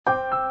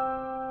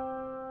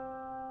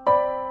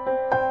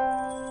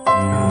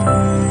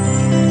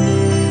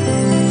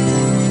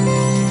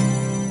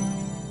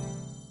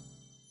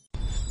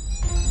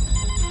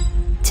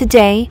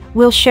Today,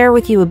 we'll share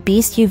with you a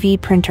beast UV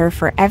printer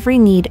for every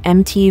need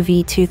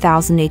MTUV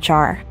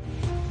 2000HR.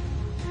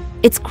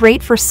 It's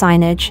great for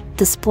signage,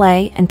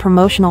 display, and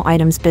promotional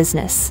items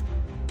business.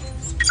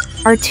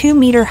 Our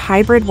 2-meter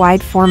hybrid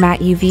wide format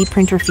UV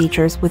printer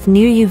features with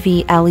new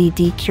UV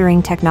LED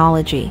curing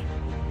technology.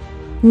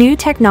 New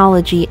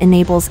technology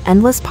enables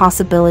endless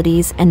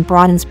possibilities and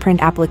broadens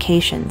print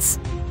applications.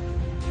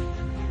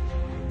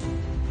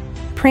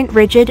 Print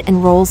rigid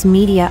and rolls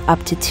media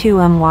up to 2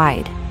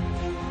 wide.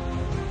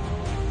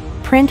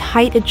 Print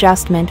height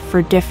adjustment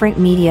for different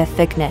media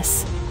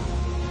thickness.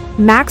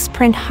 Max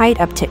print height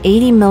up to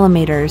 80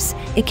 millimeters,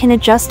 it can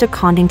adjust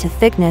according to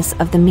thickness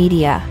of the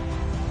media.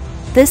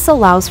 This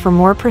allows for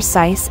more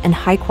precise and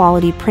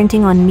high-quality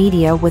printing on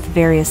media with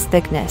various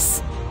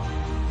thickness.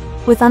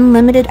 With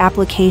unlimited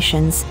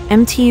applications,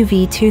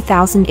 MTUV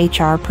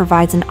 2000HR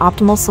provides an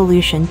optimal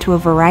solution to a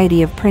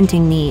variety of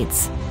printing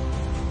needs.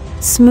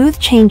 Smooth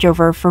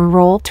changeover from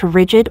roll to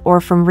rigid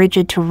or from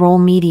rigid to roll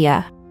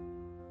media.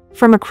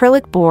 From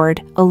acrylic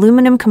board,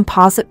 aluminum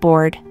composite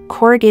board,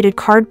 corrugated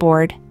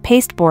cardboard,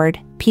 pasteboard,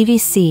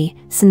 PVC,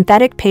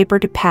 synthetic paper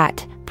to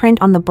PET,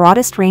 print on the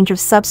broadest range of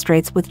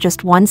substrates with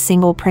just one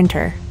single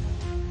printer.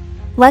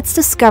 Let's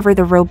discover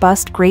the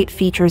robust great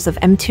features of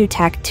M2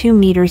 Tech 2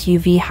 meters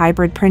UV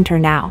hybrid printer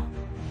now.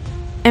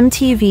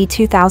 MTUV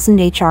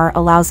 2000HR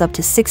allows up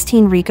to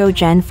 16 Ricoh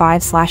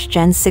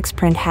GEN5/Gen6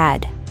 print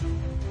head.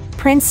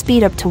 Print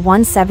speed up to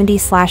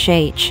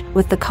 170/H,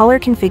 with the color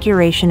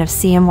configuration of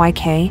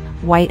CMYK,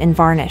 white and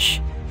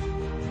varnish.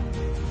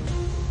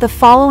 The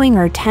following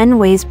are 10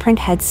 ways print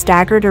head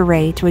staggered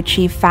array to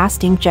achieve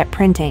fast inkjet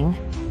printing.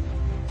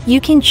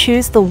 You can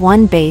choose the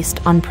one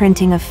based on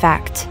printing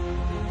effect.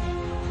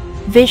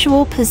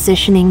 Visual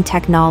positioning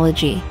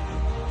technology.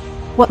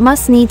 What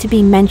must need to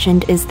be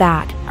mentioned is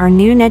that our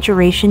new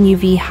next-generation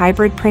UV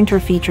hybrid printer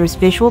features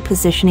visual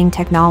positioning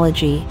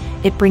technology.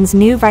 It brings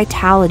new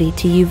vitality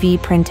to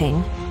UV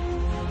printing.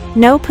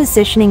 No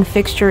positioning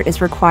fixture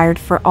is required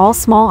for all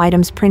small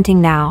items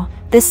printing now.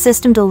 This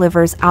system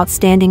delivers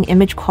outstanding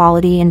image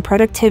quality and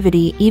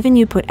productivity even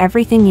you put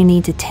everything you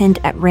need to tint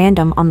at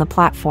random on the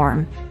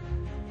platform.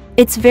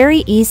 It's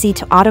very easy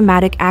to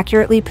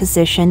accurately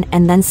position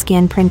and then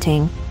scan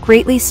printing,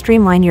 greatly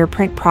streamline your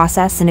print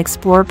process and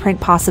explore print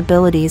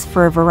possibilities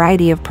for a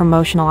variety of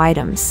promotional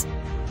items.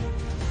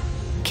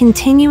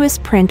 Continuous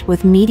print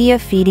with media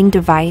feeding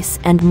device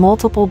and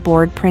multiple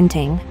board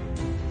printing.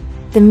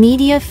 The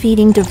media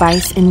feeding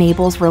device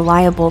enables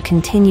reliable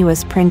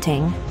continuous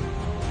printing.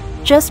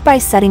 Just by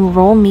setting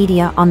roll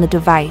media on the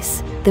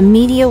device, the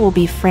media will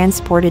be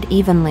transported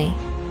evenly.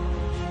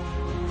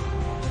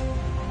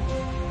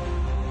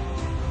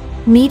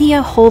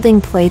 Media holding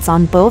plates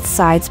on both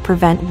sides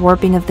prevent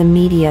warping of the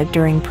media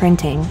during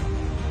printing.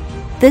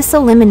 This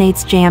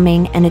eliminates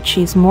jamming and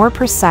achieves more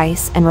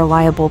precise and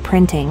reliable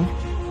printing.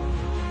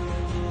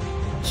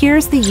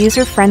 Here's the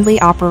user-friendly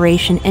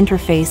operation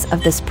interface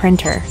of this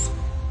printer.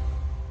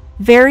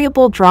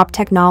 Variable drop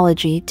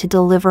technology to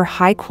deliver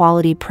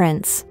high-quality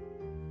prints.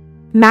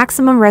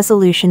 Maximum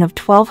resolution of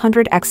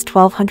 1200 x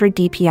 1200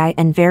 dpi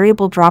and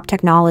variable drop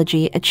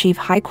technology achieve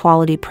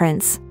high-quality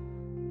prints.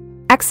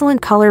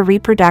 Excellent color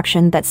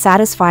reproduction that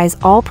satisfies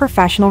all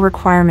professional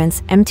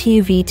requirements.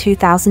 MTUV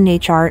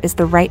 2000HR is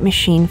the right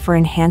machine for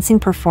enhancing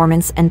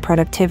performance and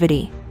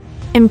productivity.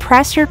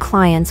 Impress your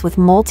clients with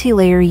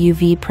multi-layer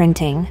UV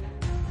printing.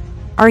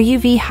 Our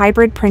UV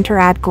hybrid printer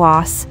adds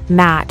gloss,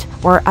 matte,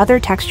 or other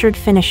textured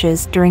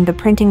finishes during the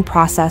printing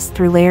process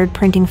through layered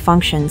printing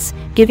functions,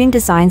 giving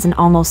designs an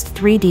almost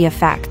 3D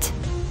effect.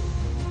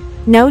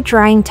 No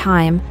drying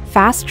time,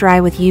 fast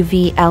dry with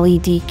UV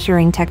LED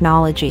curing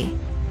technology.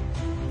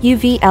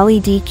 UV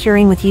LED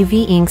curing with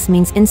UV inks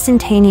means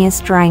instantaneous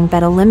drying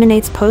that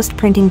eliminates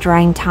post-printing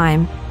drying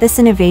time. This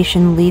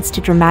innovation leads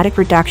to dramatic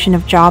reduction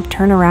of job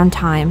turnaround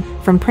time,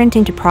 from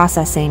printing to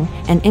processing,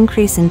 and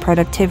increase in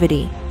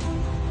productivity.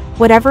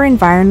 Whatever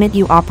environment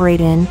you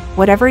operate in,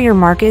 whatever your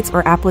markets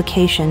or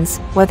applications,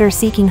 whether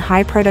seeking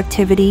high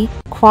productivity,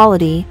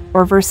 quality,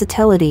 or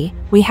versatility,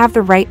 we have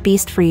the right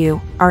beast for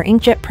you. Our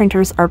inkjet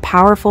printers are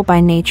powerful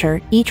by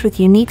nature, each with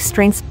unique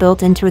strengths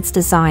built into its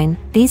design.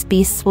 These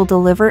beasts will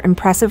deliver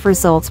impressive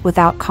results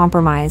without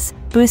compromise,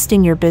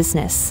 boosting your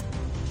business.